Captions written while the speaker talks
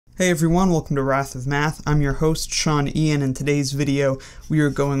Hey everyone, welcome to Wrath of Math. I'm your host, Sean Ian. In today's video, we are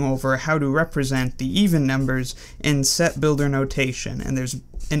going over how to represent the even numbers in set builder notation, and there's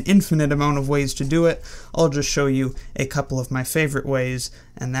an infinite amount of ways to do it. I'll just show you a couple of my favorite ways,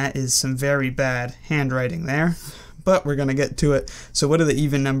 and that is some very bad handwriting there, but we're going to get to it. So what do the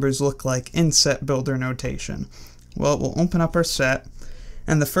even numbers look like in set builder notation? Well, we'll open up our set,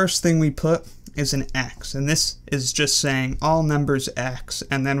 and the first thing we put is an x, and this is just saying all numbers x,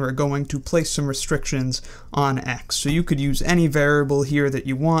 and then we're going to place some restrictions on x. So you could use any variable here that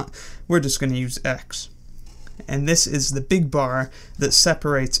you want. We're just going to use x. And this is the big bar that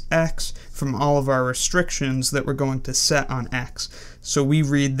separates x from all of our restrictions that we're going to set on x. So we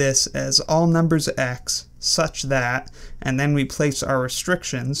read this as all numbers x such that, and then we place our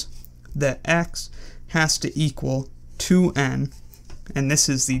restrictions that x has to equal 2n, and this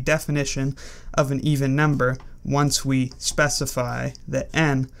is the definition of an even number once we specify that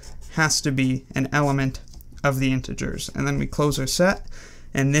n has to be an element of the integers. And then we close our set,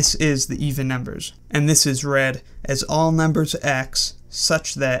 and this is the even numbers. And this is read as all numbers x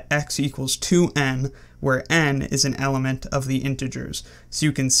such that x equals 2n, where n is an element of the integers. So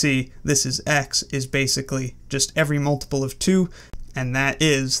you can see this is x is basically just every multiple of 2, and that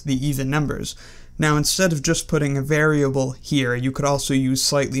is the even numbers. Now, instead of just putting a variable here, you could also use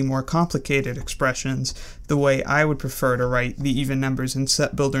slightly more complicated expressions. The way I would prefer to write the even numbers in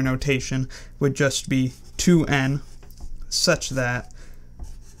set builder notation would just be 2n such that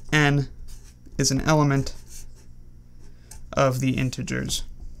n is an element of the integers.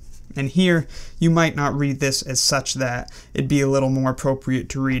 And here, you might not read this as such that. It'd be a little more appropriate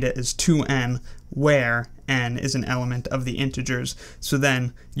to read it as 2n, where n is an element of the integers. So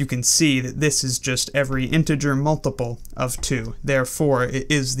then you can see that this is just every integer multiple of 2. Therefore,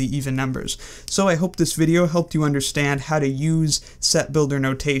 it is the even numbers. So I hope this video helped you understand how to use set builder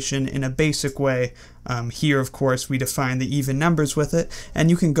notation in a basic way. Here, of course, we define the even numbers with it, and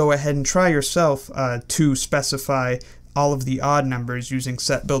you can go ahead and try yourself to specify all of the odd numbers using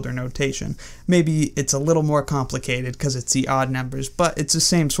set builder notation. Maybe it's a little more complicated because it's the odd numbers, but it's the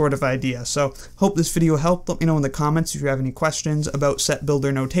same sort of idea. So hope this video helped. Let me know in the comments if you have any questions about set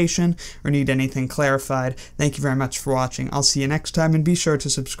builder notation or need anything clarified. Thank you very much for watching. I'll see you next time, and be sure to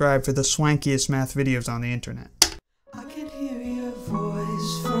subscribe for the swankiest math videos on the internet. I can hear your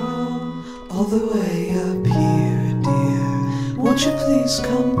voice from all the way up here, dear. Won't you please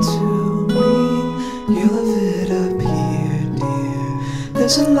come to me? You love it up here.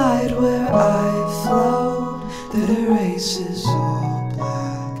 There's a light where I float that erases